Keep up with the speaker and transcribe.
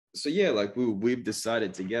So yeah, like we've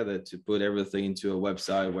decided together to put everything into a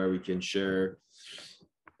website where we can share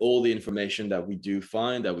all the information that we do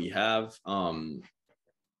find that we have.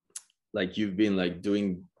 Like you've been like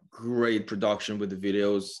doing great production with the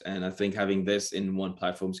videos, and I think having this in one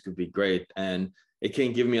platform could be great, and it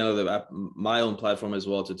can give me another my own platform as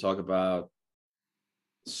well to talk about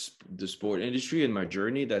the sport industry and my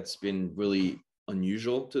journey that's been really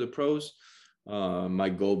unusual to the pros. My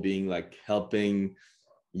goal being like helping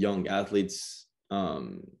young athletes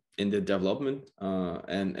in their development.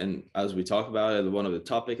 And as we talk about it, one of the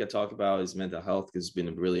topic I talk about is mental health, because it's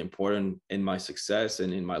been really important in my success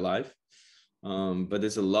and in my life. But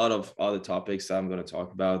there's a lot of other topics that I'm going to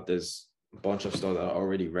talk about. There's a bunch of stuff that are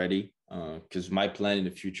already ready, because my plan in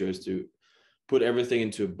the future is to put everything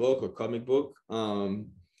into a book or comic book.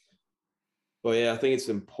 But yeah, I think it's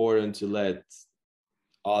important to let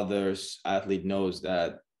others athlete knows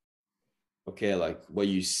that okay, like what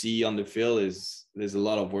you see on the field is there's a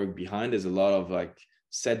lot of work behind. There's a lot of like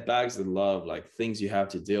setbacks, a lot of like things you have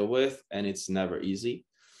to deal with, and it's never easy.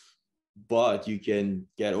 But you can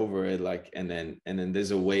get over it, like, and then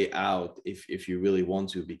there's a way out if you really want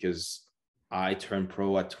to. Because I turned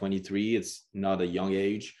pro at 23. It's not a young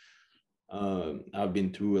age. I've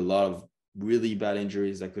been through a lot of really bad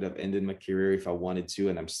injuries that could have ended my career if I wanted to,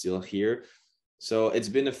 and I'm still here. So it's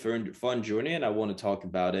been a fun journey, and I want to talk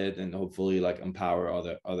about it and hopefully like empower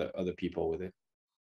other people with it.